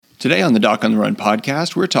Today on the Doc on the Run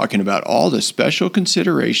podcast, we're talking about all the special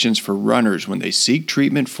considerations for runners when they seek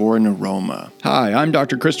treatment for a neuroma. Hi, I'm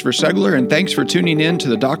Dr. Christopher Segler, and thanks for tuning in to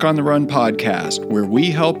the Doc on the Run podcast, where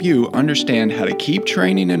we help you understand how to keep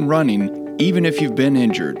training and running even if you've been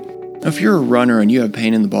injured. If you're a runner and you have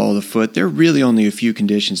pain in the ball of the foot, there are really only a few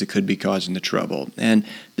conditions that could be causing the trouble. And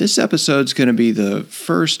this episode's going to be the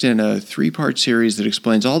first in a 3-part series that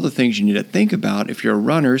explains all the things you need to think about if you're a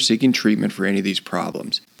runner seeking treatment for any of these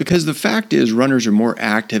problems. Because the fact is, runners are more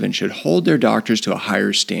active and should hold their doctors to a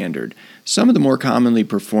higher standard. Some of the more commonly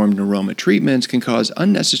performed neuroma treatments can cause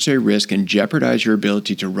unnecessary risk and jeopardize your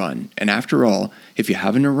ability to run. And after all, if you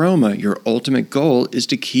have a neuroma, your ultimate goal is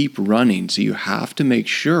to keep running. So you have to make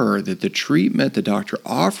sure that the treatment the doctor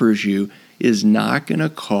offers you is not going to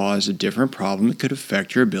cause a different problem that could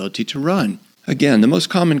affect your ability to run. Again, the most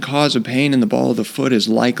common cause of pain in the ball of the foot is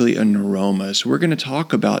likely a neuroma. So we're going to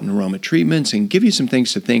talk about neuroma treatments and give you some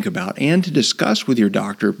things to think about and to discuss with your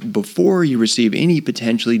doctor before you receive any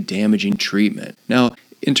potentially damaging treatment. Now,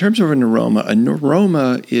 in terms of a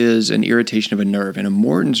neuroma is an irritation of a nerve, and a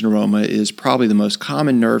Morton's neuroma is probably the most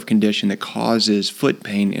common nerve condition that causes foot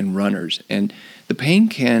pain in runners. And the pain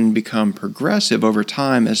can become progressive over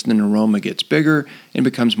time as the neuroma gets bigger and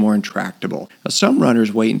becomes more intractable. Now, some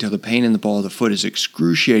runners wait until the pain in the ball of the foot is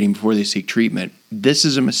excruciating before they seek treatment. This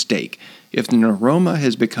is a mistake. If the neuroma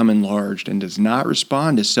has become enlarged and does not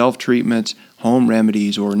respond to self-treatments, home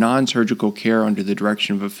remedies, or non-surgical care under the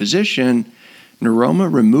direction of a physician,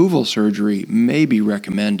 neuroma removal surgery may be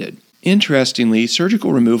recommended. Interestingly,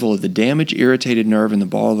 surgical removal of the damaged irritated nerve in the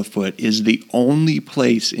ball of the foot is the only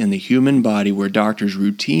place in the human body where doctors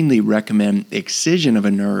routinely recommend excision of a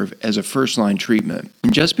nerve as a first-line treatment.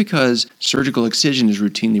 And just because surgical excision is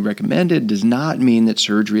routinely recommended does not mean that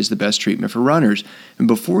surgery is the best treatment for runners. And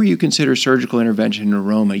before you consider surgical intervention in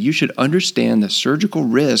neuroma, you should understand the surgical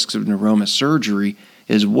risks of neuroma surgery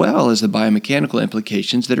as well as the biomechanical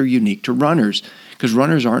implications that are unique to runners, because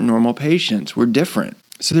runners aren't normal patients. We're different.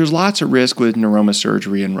 So there's lots of risk with neuroma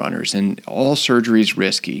surgery in runners, and all surgery is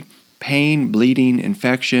risky. Pain, bleeding,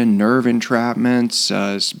 infection, nerve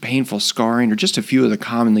entrapments, painful scarring are just a few of the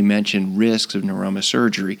commonly mentioned risks of neuroma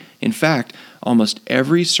surgery. In fact, almost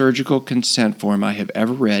every surgical consent form I have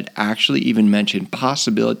ever read actually even mentioned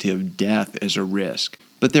possibility of death as a risk.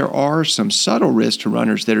 But there are some subtle risks to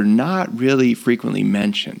runners that are not really frequently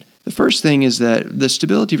mentioned. The first thing is that the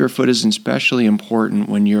stability of your foot is especially important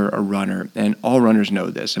when you're a runner, and all runners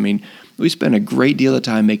know this. I mean, we spend a great deal of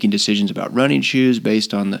time making decisions about running shoes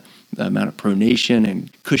based on the amount of pronation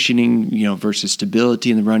and cushioning, versus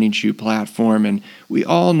stability in the running shoe platform, and we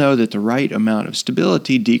all know that the right amount of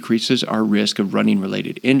stability decreases our risk of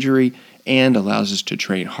running-related injury and allows us to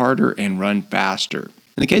train harder and run faster.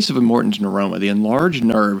 In the case of a Morton's neuroma, the enlarged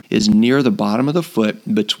nerve is near the bottom of the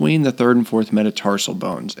foot between the 3rd and 4th metatarsal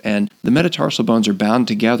bones, and the metatarsal bones are bound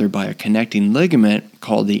together by a connecting ligament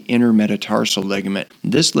called the intermetatarsal ligament.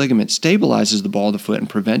 This ligament stabilizes the ball of the foot and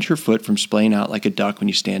prevents your foot from splaying out like a duck when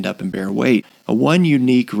you stand up and bear weight. One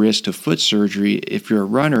unique risk to foot surgery if you're a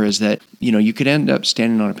runner is that, you could end up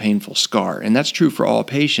standing on a painful scar, and that's true for all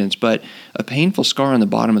patients, but a painful scar on the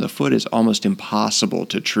bottom of the foot is almost impossible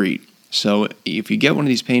to treat. So if you get one of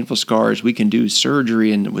these painful scars, we can do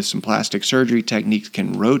surgery, and with some plastic surgery techniques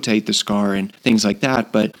can rotate the scar and things like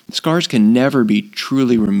that, but scars can never be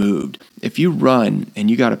truly removed. If you run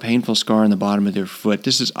and you got a painful scar on the bottom of your foot,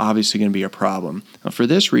 this is obviously going to be a problem. Now, for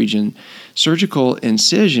this region, surgical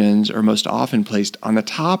incisions are most often placed on the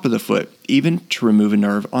top of the foot, even to remove a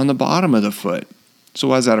nerve on the bottom of the foot. So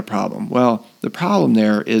why is that a problem? Well, the problem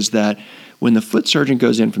there is that when the foot surgeon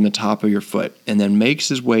goes in from the top of your foot and then makes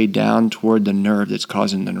his way down toward the nerve that's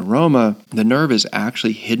causing the neuroma, the nerve is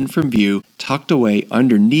actually hidden from view, tucked away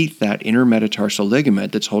underneath that intermetatarsal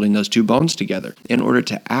ligament that's holding those two bones together. In order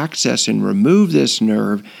to access and remove this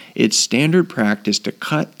nerve, it's standard practice to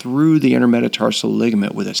cut through the intermetatarsal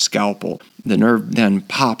ligament with a scalpel. The nerve then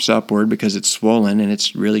pops upward because it's swollen and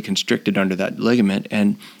it's really constricted under that ligament,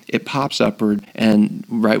 and it pops upward and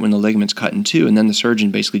right when the ligament's cut in two, and then the surgeon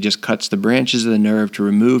basically just cuts the branches of the nerve to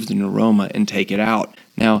remove the neuroma and take it out.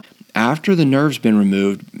 Now, after the nerve's been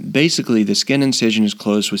removed, basically the skin incision is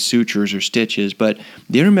closed with sutures or stitches, but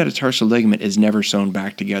the intermetatarsal ligament is never sewn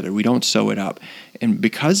back together. We don't sew it up. And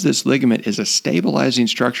because this ligament is a stabilizing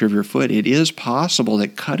structure of your foot, it is possible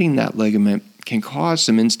that cutting that ligament can cause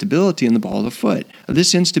some instability in the ball of the foot.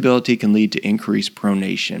 This instability can lead to increased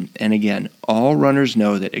pronation. And again, all runners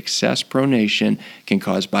know that excess pronation can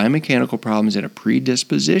cause biomechanical problems and a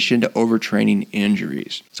predisposition to overtraining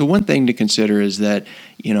injuries. So one thing to consider is that,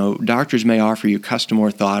 doctors may offer you custom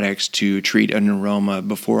orthotics to treat a neuroma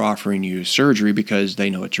before offering you surgery because they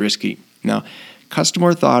know it's risky. Now, custom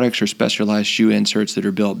orthotics are specialized shoe inserts that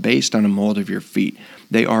are built based on a mold of your feet.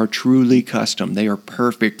 They are truly custom. They are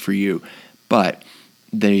perfect for you. But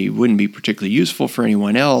they wouldn't be particularly useful for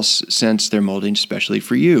anyone else since they're molding especially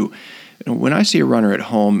for you. When I see a runner at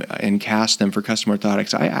home and cast them for custom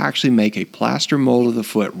orthotics, I actually make a plaster mold of the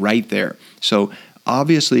foot right there. So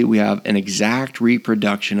obviously we have an exact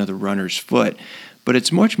reproduction of the runner's foot, but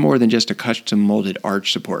it's much more than just a custom molded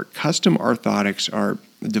arch support. Custom orthotics are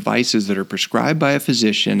devices that are prescribed by a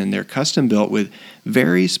physician, and they're custom built with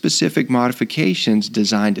very specific modifications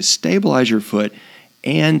designed to stabilize your foot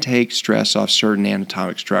and take stress off certain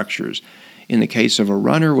anatomic structures. In the case of a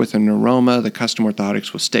runner with a neuroma, the custom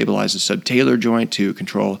orthotics will stabilize the subtalar joint to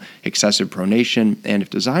control excessive pronation, and if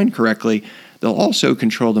designed correctly, they'll also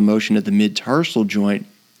control the motion of the mid-tarsal joint,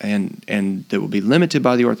 and that will be limited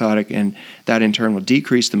by the orthotic, and that in turn will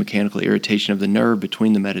decrease the mechanical irritation of the nerve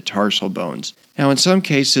between the metatarsal bones. Now, in some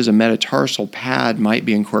cases, a metatarsal pad might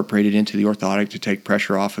be incorporated into the orthotic to take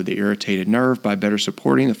pressure off of the irritated nerve by better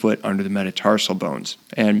supporting the foot under the metatarsal bones.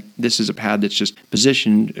 And this is a pad that's just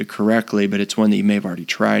positioned correctly, but it's one that you may have already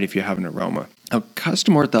tried if you have an neuroma. Now,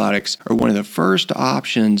 custom orthotics are one of the first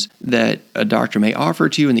options that a doctor may offer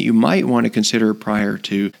to you and that you might want to consider prior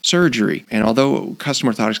to surgery. And although custom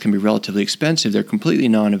orthotics can be relatively expensive, they're completely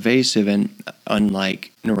non-invasive, and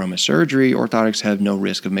unlike neuroma surgery, orthotics have no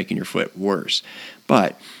risk of making your foot worse.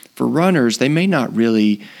 But for runners, they may not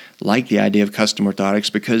really like the idea of custom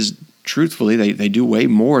orthotics because truthfully, they do way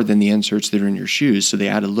more than the inserts that are in your shoes. So they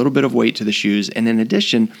add a little bit of weight to the shoes, and in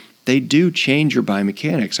addition, they do change your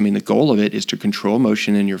biomechanics. I mean, the goal of it is to control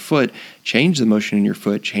motion in your foot, change the motion in your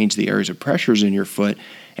foot, change the areas of pressures in your foot,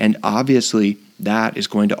 and obviously that is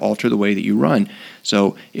going to alter the way that you run.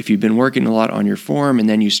 So if you've been working a lot on your form and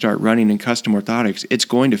then you start running in custom orthotics, it's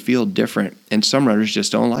going to feel different, and some runners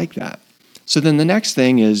just don't like that. So then the next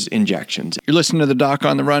thing is injections. You're listening to the Doc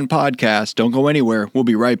on the Run podcast. Don't go anywhere. We'll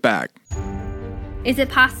be right back. Is it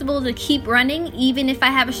possible to keep running even if I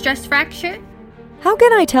have a stress fracture? How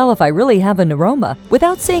can I tell if I really have a neuroma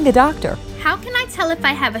without seeing a doctor? How can I tell if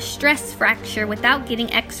I have a stress fracture without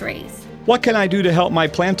getting x-rays? What can I do to help my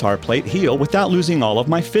plantar plate heal without losing all of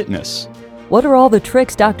my fitness? What are all the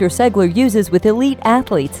tricks Dr. Segler uses with elite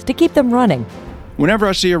athletes to keep them running? Whenever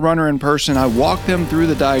I see a runner in person, I walk them through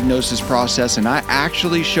the diagnosis process and I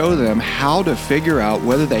actually show them how to figure out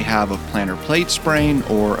whether they have a plantar plate sprain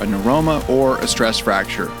or a neuroma or a stress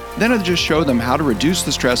fracture. Then I just show them how to reduce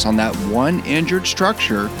the stress on that one injured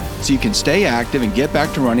structure so you can stay active and get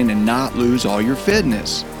back to running and not lose all your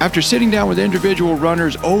fitness. After sitting down with individual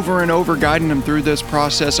runners over and over guiding them through this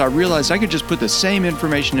process, I realized I could just put the same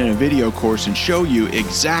information in a video course and show you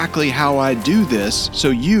exactly how I do this so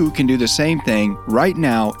you can do the same thing right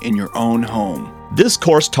now in your own home. This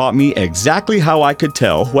course taught me exactly how I could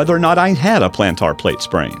tell whether or not I had a plantar plate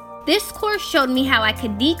sprain. This course showed me how I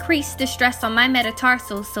could decrease the stress on my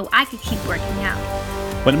metatarsals so I could keep working out.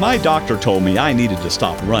 When my doctor told me I needed to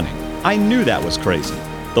stop running, I knew that was crazy.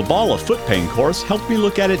 The Ball of Foot Pain course helped me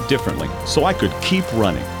look at it differently so I could keep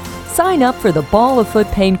running. Sign up for the Ball of Foot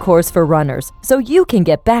Pain course for runners so you can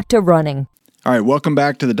get back to running. All right, welcome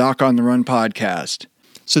back to the Doc on the Run podcast.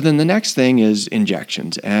 So then the next thing is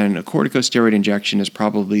injections, and a corticosteroid injection is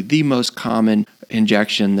probably the most common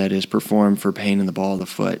injection that is performed for pain in the ball of the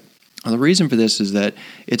foot. Well, the reason for this is that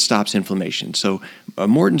it stops inflammation. So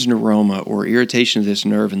Morton's neuroma, or irritation of this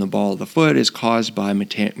nerve in the ball of the foot, is caused by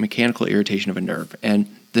mechanical irritation of a nerve, and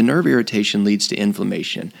the nerve irritation leads to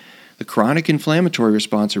inflammation. The chronic inflammatory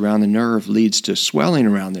response around the nerve leads to swelling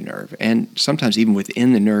around the nerve, and sometimes even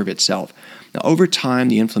within the nerve itself. Now, over time,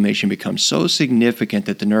 the inflammation becomes so significant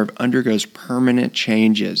that the nerve undergoes permanent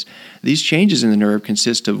changes. These changes in the nerve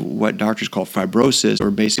consist of what doctors call fibrosis, or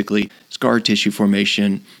basically scar tissue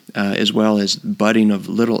formation, as well as budding of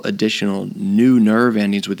little additional new nerve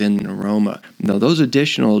endings within the neuroma. Now, those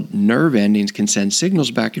additional nerve endings can send signals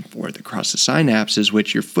back and forth across the synapses,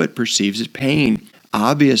 which your foot perceives as pain.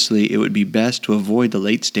 Obviously, it would be best to avoid the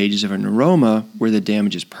late stages of a neuroma where the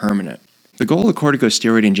damage is permanent. The goal of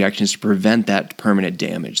corticosteroid injections is to prevent that permanent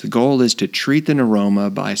damage. The goal is to treat the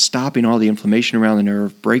neuroma by stopping all the inflammation around the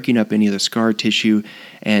nerve, breaking up any of the scar tissue,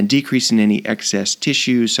 and decreasing any excess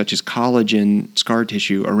tissue, such as collagen scar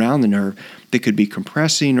tissue around the nerve that could be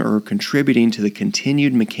compressing or contributing to the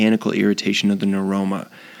continued mechanical irritation of the neuroma.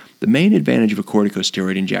 The main advantage of a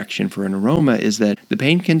corticosteroid injection for a neuroma is that the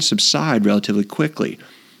pain can subside relatively quickly.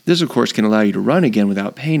 This, of course, can allow you to run again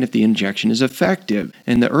without pain if the injection is effective.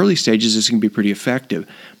 In the early stages, this can be pretty effective.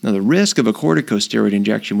 Now, the risk of a corticosteroid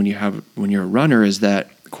injection when you're a runner is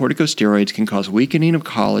that corticosteroids can cause weakening of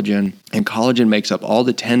collagen, and collagen makes up all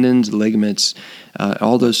the tendons, ligaments,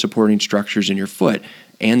 all those supporting structures in your foot,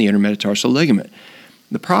 and the intermetatarsal ligament.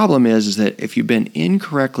 The problem is that if you've been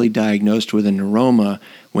incorrectly diagnosed with a neuroma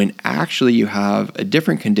when actually you have a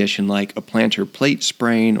different condition like a plantar plate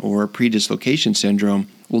sprain or predislocation syndrome,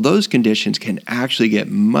 well, those conditions can actually get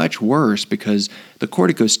much worse because the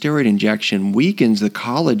corticosteroid injection weakens the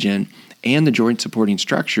collagen and the joint supporting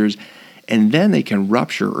structures, and then they can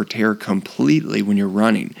rupture or tear completely when you're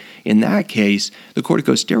running. In that case, the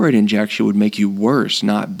corticosteroid injection would make you worse,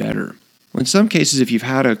 not better. Well, in some cases, if you've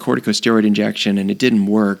had a corticosteroid injection and it didn't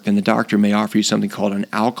work, then the doctor may offer you something called an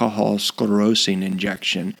alcohol sclerosing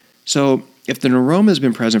injection. So if the neuroma has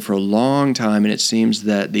been present for a long time and it seems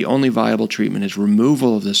that the only viable treatment is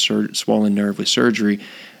removal of the swollen nerve with surgery,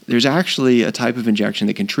 there's actually a type of injection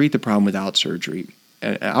that can treat the problem without surgery.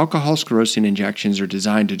 Alcohol sclerosing injections are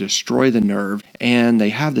designed to destroy the nerve, and they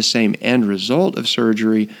have the same end result of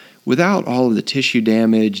surgery without all of the tissue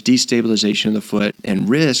damage, destabilization of the foot, and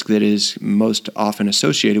risk that is most often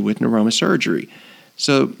associated with neuroma surgery.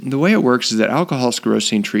 So the way it works is that alcohol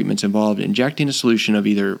sclerosing treatments involve injecting a solution of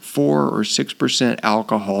either 4 or 6%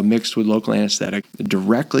 alcohol mixed with local anesthetic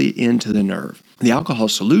directly into the nerve. The alcohol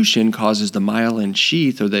solution causes the myelin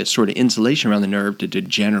sheath, or the sort of insulation around the nerve, to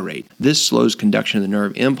degenerate. This slows conduction of the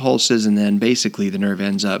nerve impulses, and then basically the nerve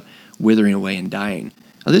ends up withering away and dying.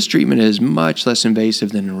 Now, this treatment is much less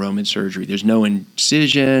invasive than neuroma surgery. There's no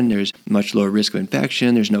incision, there's much lower risk of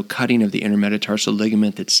infection, there's no cutting of the intermetatarsal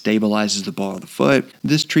ligament that stabilizes the ball of the foot.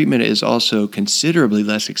 This treatment is also considerably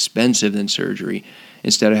less expensive than surgery.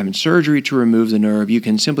 Instead of having surgery to remove the nerve, you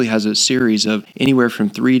can simply have a series of anywhere from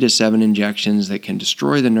 3 to 7 injections that can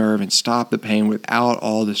destroy the nerve and stop the pain without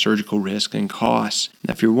all the surgical risk and costs.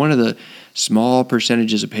 Now, if you're one of the small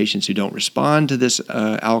percentages of patients who don't respond to this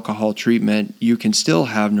alcohol treatment, you can still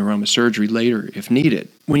have neuroma surgery later if needed.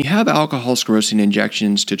 When you have alcohol sclerosing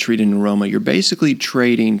injections to treat a neuroma, you're basically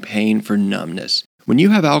trading pain for numbness. When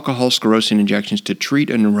you have alcohol sclerosing injections to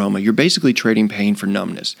treat a neuroma, you're basically trading pain for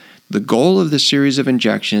numbness. The goal of this series of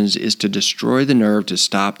injections is to destroy the nerve to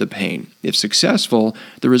stop the pain. If successful,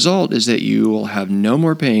 the result is that you will have no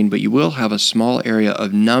more pain, but you will have a small area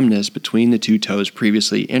of numbness between the two toes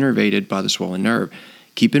previously innervated by the swollen nerve.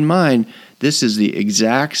 Keep in mind, this is the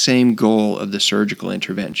exact same goal of the surgical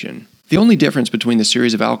intervention. The only difference between the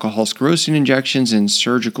series of alcohol sclerosing injections and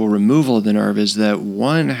surgical removal of the nerve is that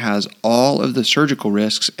one has all of the surgical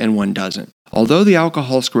risks and one doesn't. Although the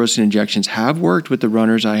alcohol sclerosing injections have worked with the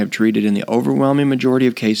runners I have treated in the overwhelming majority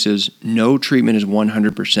of cases, no treatment is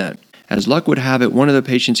 100%. As luck would have it, one of the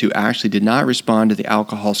patients who actually did not respond to the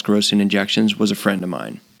alcohol sclerosing injections was a friend of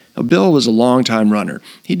mine. Now, Bill was a long-time runner.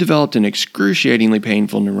 He developed an excruciatingly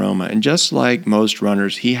painful neuroma, and just like most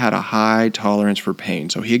runners, he had a high tolerance for pain,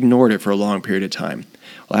 so he ignored it for a long period of time.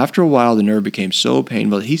 Well, after a while, the nerve became so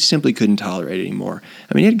painful that he simply couldn't tolerate it anymore.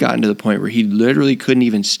 I mean, it had gotten to the point where he literally couldn't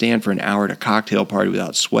even stand for an hour at a cocktail party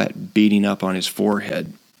without sweat beading up on his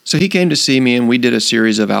forehead. So he came to see me, and we did a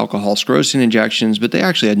series of alcohol sclerosing injections, but they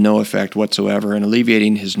actually had no effect whatsoever in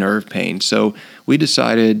alleviating his nerve pain. So we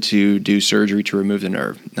decided to do surgery to remove the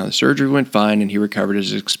nerve. Now, the surgery went fine, and he recovered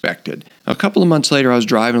as expected. A couple of months later, I was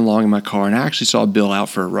driving along in my car, and I actually saw Bill out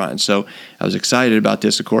for a run. So I was excited about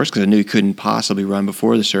this, of course, because I knew he couldn't possibly run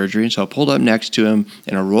before the surgery. And so I pulled up next to him,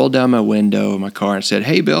 and I rolled down my window of my car and said,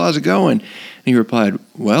 "Hey, Bill, how's it going?" And he replied,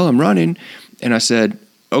 "Well, I'm running." And I said,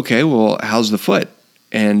 "Okay, well, how's the foot?"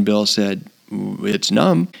 And Bill said, "It's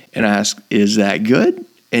numb." And I asked, "Is that good?"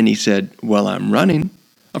 And he said, "Well, I'm running."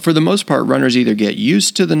 For the most part, runners either get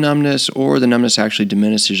used to the numbness or the numbness actually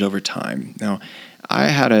diminishes over time. Now, I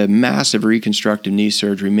had a massive reconstructive knee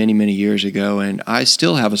surgery many, many years ago, and I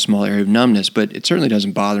still have a small area of numbness, but it certainly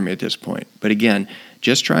doesn't bother me at this point. But again,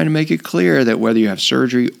 just trying to make it clear that whether you have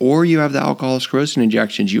surgery or you have the alcohol sclerosing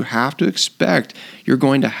injections, you have to expect you're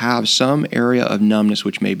going to have some area of numbness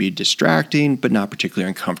which may be distracting but not particularly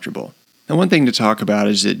uncomfortable. Now, one thing to talk about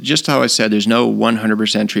is that just how I said there's no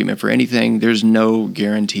 100% treatment for anything, there's no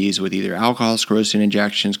guarantees with either alcohol sclerosing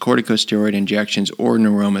injections, corticosteroid injections, or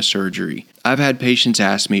neuroma surgery. I've had patients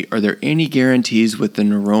ask me, are there any guarantees with the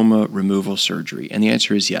neuroma removal surgery? And the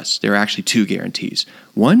answer is yes. There are actually 2 guarantees.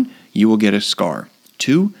 1, you will get a scar.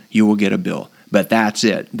 2, you will get a bill. But that's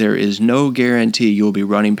it. There is no guarantee you will be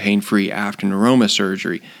running pain-free after neuroma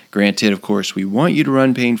surgery. Granted, of course, we want you to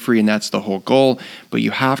run pain-free, and that's the whole goal, but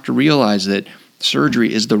you have to realize that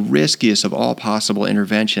Surgery is the riskiest of all possible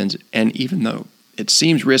interventions, and even though it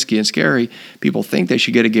seems risky and scary, people think they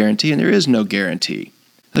should get a guarantee, and there is no guarantee.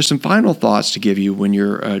 There's some final thoughts to give you when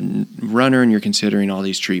you're a runner and you're considering all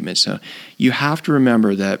these treatments. So you have to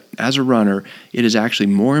remember that as a runner, it is actually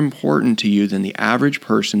more important to you than the average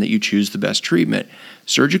person that you choose the best treatment.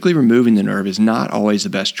 Surgically removing the nerve is not always the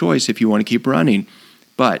best choice if you want to keep running.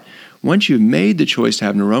 But once you've made the choice to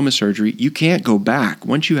have neuroma surgery, you can't go back.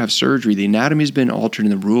 Once you have surgery, the anatomy has been altered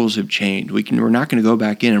and the rules have changed. We're not going to go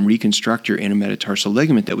back in and reconstruct your intermetatarsal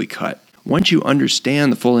ligament that we cut. Once you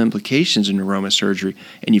understand the full implications of neuroma surgery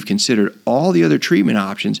and you've considered all the other treatment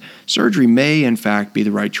options, surgery may in fact be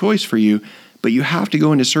the right choice for you, but you have to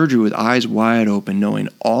go into surgery with eyes wide open, knowing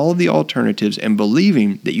all of the alternatives and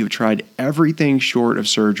believing that you've tried everything short of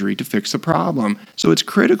surgery to fix the problem. So it's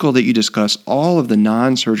critical that you discuss all of the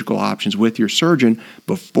non-surgical options with your surgeon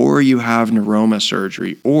before you have neuroma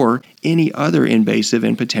surgery or any other invasive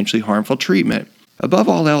and potentially harmful treatment. Above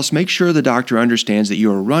all else, make sure the doctor understands that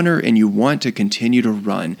you're a runner and you want to continue to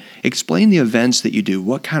run. Explain the events that you do,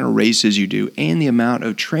 what kind of races you do, and the amount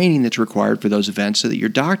of training that's required for those events so that your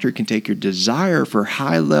doctor can take your desire for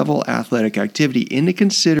high-level athletic activity into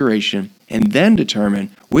consideration and then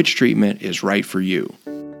determine which treatment is right for you.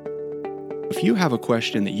 If you have a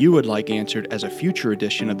question that you would like answered as a future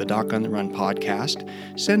edition of the Doc on the Run podcast,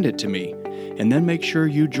 send it to me, and then make sure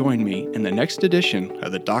you join me in the next edition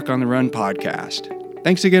of the Doc on the Run podcast.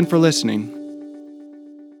 Thanks again for listening.